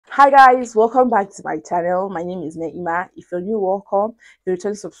Hi guys, welcome back to my channel. My name is NAIMA. If you're new, welcome. If you're a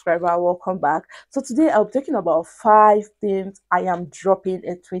returning subscriber, welcome back. So today I'll be talking about 5 things I am dropping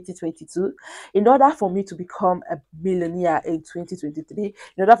in 2022 in order for me to become a millionaire in 2023, in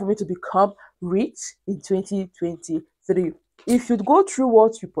order for me to become rich in 2023. If you go through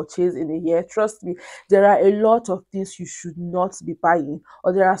what you purchase in a year, trust me, there are a lot of things you should not be buying,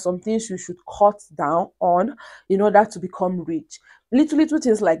 or there are some things you should cut down on in order to become rich. Little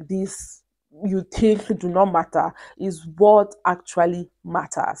things like this you think do not matter is what actually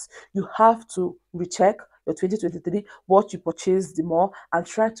matters. You have to recheck your 2023, what you purchased the more, and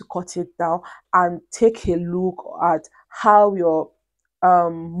try to cut it down and take a look at how your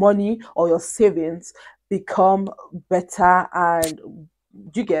money or your savings become better. And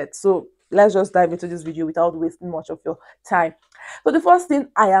you get, so let's just dive into this video without wasting much of your time. So the first thing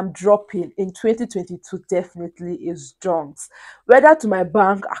I am dropping in 2022 definitely is junks. Whether to my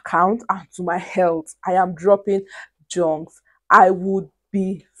bank account and to my health, I am dropping junks. I would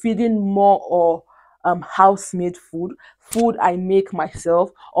be feeding more or house-made food I make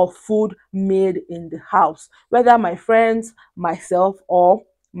myself, or food made in the house, whether my friends, myself, or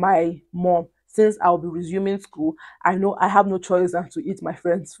my mom. Since I'll be resuming school, I know I have no choice than to eat my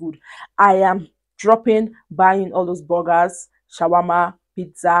friends' food. I am dropping buying all those burgers, shawarma,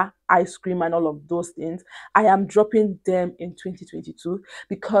 pizza, ice cream, and all of those things. I am dropping them in 2022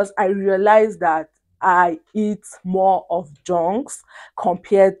 because I realize that I eat more of junks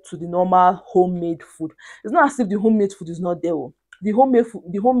compared to the normal homemade food. It's not as if the homemade food is not there. Oh. The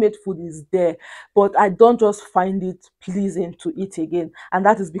homemade food is there, but I don't just find it pleasing to eat again. And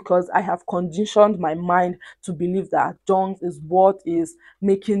that is because I have conditioned my mind to believe that junk is what is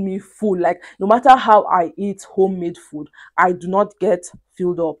making me full. Like, no matter how I eat homemade food, I do not get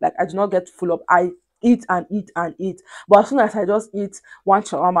filled up. Like, I do not get full up. I eat and eat and eat. But as soon as I just eat one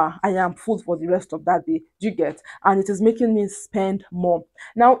shawarma, I am full for the rest of that day. Do you get? And it is making me spend more.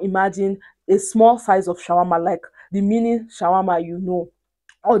 Now imagine a small size of shawarma, like the mini shawarma,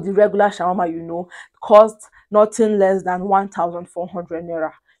 or the regular shawarma, costs nothing less than 1,400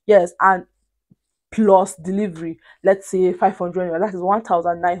 naira. Yes, and plus delivery, let's say 500 naira, that is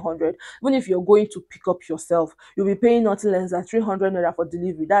 1,900. Even if you're going to pick up yourself, you'll be paying nothing less than 300 naira for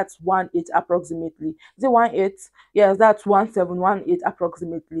delivery. That's 1,800 approximately. Is it 1,800? Yes, that's 1,718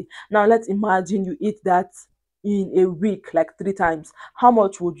 approximately. Now let's imagine you eat that in a week, like 3 times. How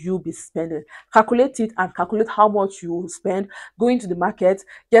much would you be spending? Calculate it and calculate how much you spend going to the market,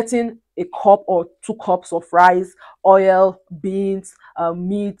 getting a cup or 2 cups of rice, oil, beans,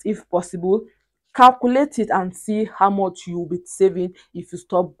 meat if possible. Calculate it and see how much you'll be saving if you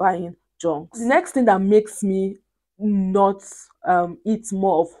stop buying junk. The next thing that makes me not eat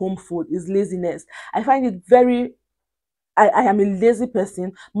more of home food is laziness. I find it very I am a lazy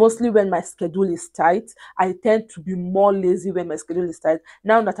person. Mostly when my schedule is tight, I tend to be more lazy when my schedule is tight.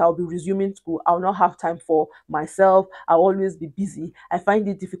 Now that I'll be resuming school, I'll not have time for myself. I'll always be busy. I find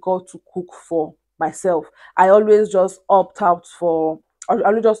it difficult to cook for myself. I always just opt for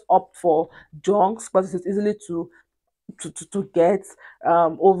junks because it's easily to get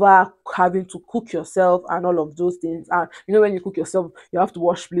over having to cook yourself and all of those things. And when you cook yourself, you have to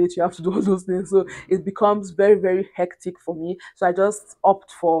wash plates, you have to do all those things, so it becomes very, very hectic for me. So I just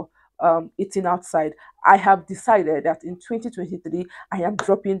opt for eating outside. I have decided that in 2023 I am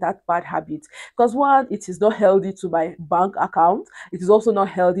dropping that bad habit, because one, it is not healthy to my bank account. It is also not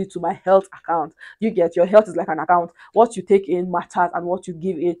healthy to my health account. You get, your health is like an account. What you take in matters, and what you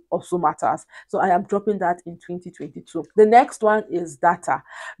give it also matters. So I am dropping that in 2022. The next one is data.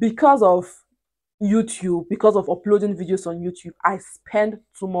 Because of YouTube, because of uploading videos on YouTube, I spend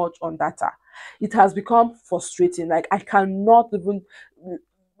too much on data. It has become frustrating. Like, I cannot even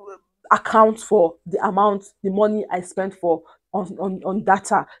account for the money I spend for on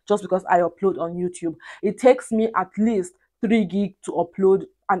data just because I upload on YouTube. It takes me at least 3 gig to upload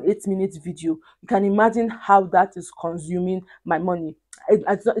an 8-minute video. You can imagine how that is consuming my money.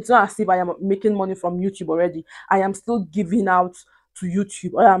 It's not as if I am making money from YouTube already. I am still giving out to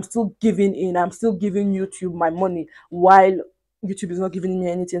YouTube, or I'm still giving YouTube my money while YouTube is not giving me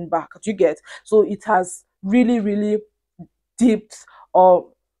anything back. Do you get? So it has really, really dipped or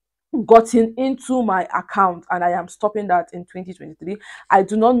gotten into my account, and I am stopping that in 2023. I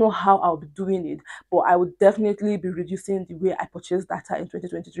do not know how I'll be doing it, but I would definitely be reducing the way I purchase data in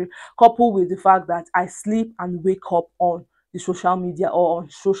 2023, coupled with the fact that I sleep and wake up on the social media or on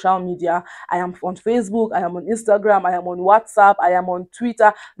social media. I am on Facebook, I am on Instagram, I am on WhatsApp, I am on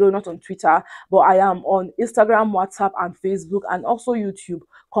Twitter, though not on Twitter, but I am on Instagram, WhatsApp, and Facebook, and also YouTube,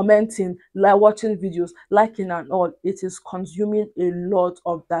 commenting, like watching videos, liking and all. It is consuming a lot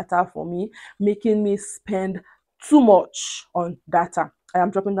of data for me, making me spend too much on data. I am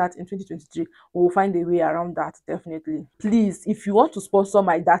dropping that in 2023. We will find a way around that, definitely. Please, if you want to sponsor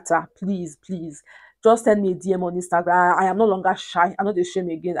my data, please, just send me a DM on Instagram. I am no longer shy. I'm not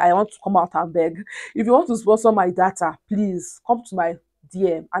ashamed again. I want to come out and beg. If you want to sponsor my data, please come to my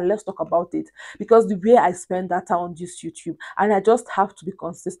DM and let's talk about it. Because the way I spend data on this YouTube, and I just have to be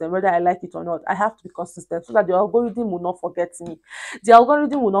consistent, whether I like it or not, I have to be consistent so that the algorithm will not forget me. The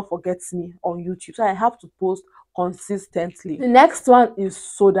algorithm will not forget me on YouTube. So I have to post consistently. The next one is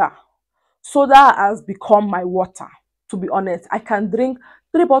soda. Soda has become my water. To be honest, I can drink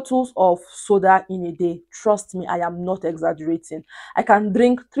 3 bottles of soda in a day. Trust me, I am not exaggerating. I can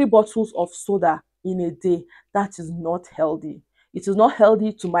drink 3 bottles of soda in a day. That is not healthy. It is not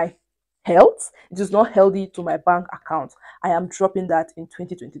healthy to my health. It is not healthy to my bank account. I am dropping that in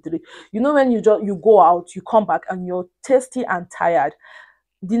 2023. You know, when you go out, you come back and you're thirsty and tired,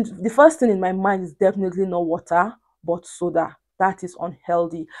 the first thing in my mind is definitely not water but soda. That is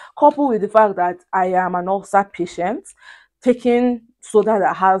unhealthy, coupled with the fact that I am an ulcer patient. Taking soda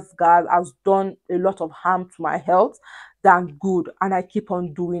that has gas has done a lot of harm to my health than good, and I keep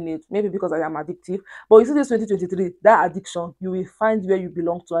on doing it, maybe because I am addictive. But you see, this 2023, that addiction, you will find where you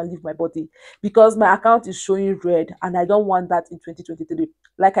belong to and leave my body, because my account is showing red and I don't want that in 2023.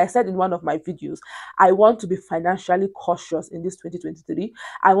 Like I said in one of my videos, I want to be financially cautious in this 2023.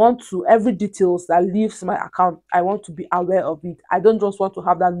 I want to, every details that leaves my account, I want to be aware of it. I don't just want to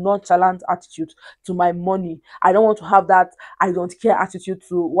have that nonchalant attitude to my money. I don't want to have that I don't care attitude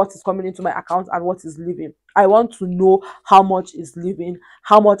to what is coming into my account and what is leaving. I want to know how much is leaving,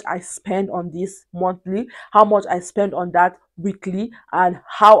 how much I spend on this monthly, how much I spend on that weekly, and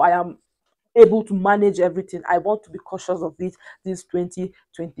how I am able to manage everything. I want to be cautious of it this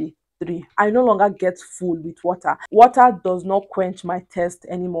 2023. I no longer get full with water. Water does not quench my thirst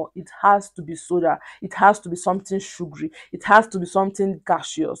anymore. It has to be soda. It has to be something sugary. It has to be something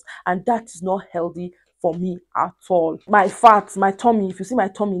gaseous. And that is not healthy for me at all. My fat, my tummy, if you see my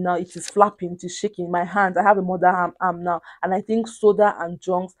tummy now, it is flapping, it is shaking. My hands, I have a mother arm now. And I think soda and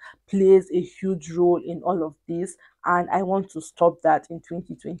junks plays a huge role in all of this, and I want to stop that in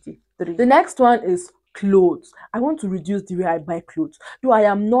 2023. The next one is clothes. I want to reduce the way I buy clothes. Though I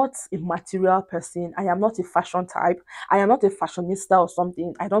am not a material person, I am not a fashion type, I am not a fashionista or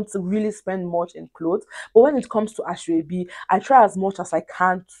something. I don't really spend much in clothes. But when it comes to ashwebi, I try as much as I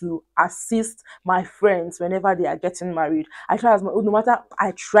can to assist my friends whenever they are getting married. I try as much, no matter,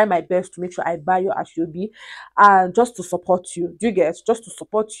 I try my best to make sure I buy your ashwebi, and just to support you. Do you get? Just to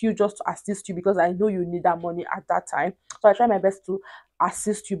support you, just to assist you, because I know you need that money at that time. So I try my best to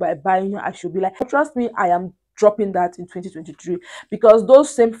assist you by buying you. I should be like, trust me, I am dropping that in 2023, because those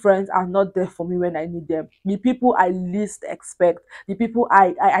same friends are not there for me when I need them. The people I least expect, the people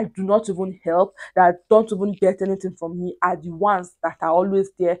I do not even help, that don't even get anything from me, are the ones that are always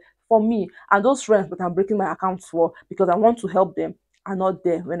there for me. And those friends that I'm breaking my accounts for because I want to help them are not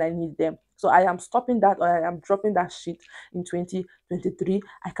there when I need them. So I am stopping that, or I am dropping that shit in 2023.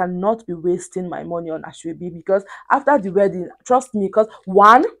 I cannot be wasting my money on ashwebi, because after the wedding, trust me, because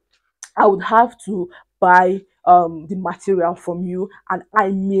one, I would have to buy the material from you, and I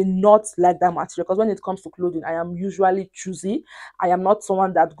may not like that material, because when it comes to clothing, I am usually choosy. I am not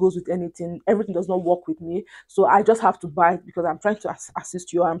someone that goes with anything. Everything does not work with me, so I just have to buy it because I'm trying to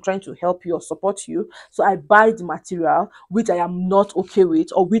assist you, or I'm trying to help you or support you. So I buy the material which I am not okay with,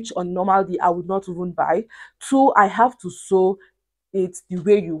 or which on normal day I would not even buy. Two, I have to sew it the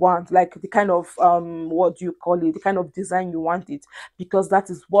way you want, like the kind of what do you call it, the kind of design you want it, because that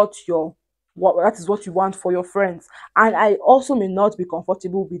is what your that is what you want for your friends. And I also may not be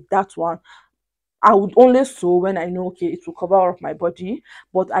comfortable with that one. I would only sew when I know, okay, it will cover all of my body,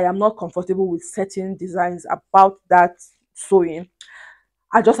 but I am not comfortable with certain designs about that sewing.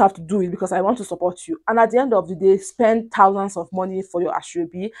 I just have to do it because I want to support you. And at the end of the day, spend thousands of money for your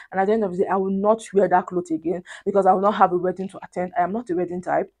ashwebi. And at the end of the day, I will not wear that cloth again, because I will not have a wedding to attend. I am not a wedding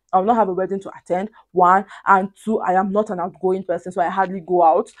type. I will not have a wedding to attend. One. And two, I am not an outgoing person, so I hardly go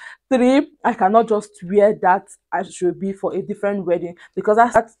out. Three, I cannot just wear that ashwebi for a different wedding, because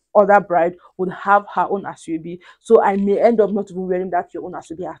that other bride would have her own ashwebi. So I may end up not even wearing that your own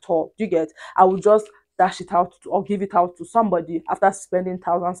ashwebi at all. Do you get? I will just dash it out to, or give it out to somebody after spending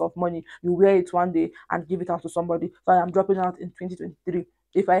thousands of money. You wear it one day and give it out to somebody. So I am dropping out in 2023.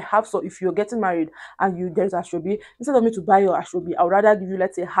 If I have, so if you're getting married and there's ashwabi, instead of me to buy your ashwabi, I would rather give you,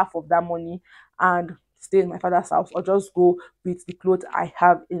 let's say, half of that money and stay in my father's house, or just go with the clothes I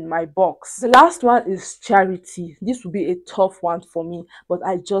have in my box. The last one is charity. This will be a tough one for me, but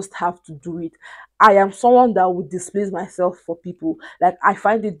I just have to do it. I am someone that would displace myself for people. Like, I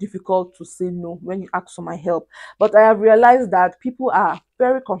find it difficult to say no when you ask for my help. But I have realized that people are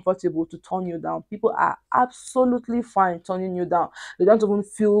very comfortable to turn you down. People are absolutely fine turning you down. They don't even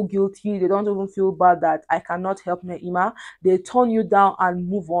feel guilty. They don't even feel bad that I cannot help Neema. They turn you down and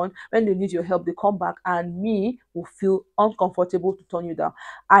move on. When they need your help, they come back, and me will feel uncomfortable to turn you down.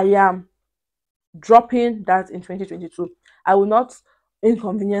 I am dropping that in 2022. I will not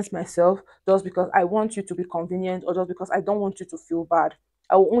inconvenience myself just because I want you to be convenient, or just because I don't want you to feel bad.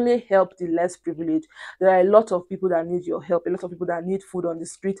 I will only help the less privileged. There are a lot of people that need your help, a lot of people that need food on the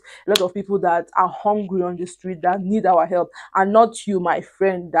street, a lot of people that are hungry on the street that need our help, and not you, my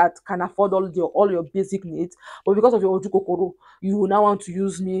friend, that can afford all your basic needs. But because of your ojukokoro, you will now want to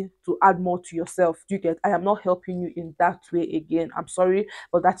use me to add more to yourself. Do you get? I am not helping you in that way again. I'm sorry,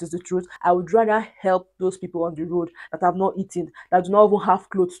 but that is the truth. I would rather help those people on the road that have not eaten, that do not even have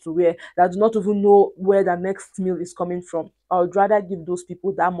clothes to wear, that do not even know where the next meal is coming from. I would rather give those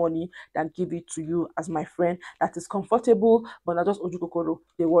people that money than give it to you as my friend that is comfortable, but not just ojukokoro,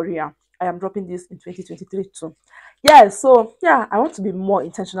 the warrior. I am dropping this in 2023 too. Yeah, so yeah, I want to be more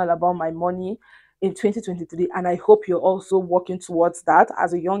intentional about my money in 2023, and I hope you're also working towards that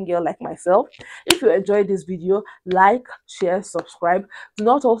as a young girl like myself. If you enjoyed this video, like, share, subscribe. Do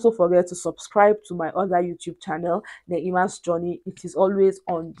not also forget to subscribe to my other YouTube channel, Neima's Journey. It is always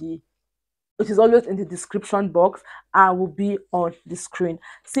in the description box. I will be on the screen.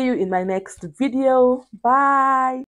 See you in my next video. Bye.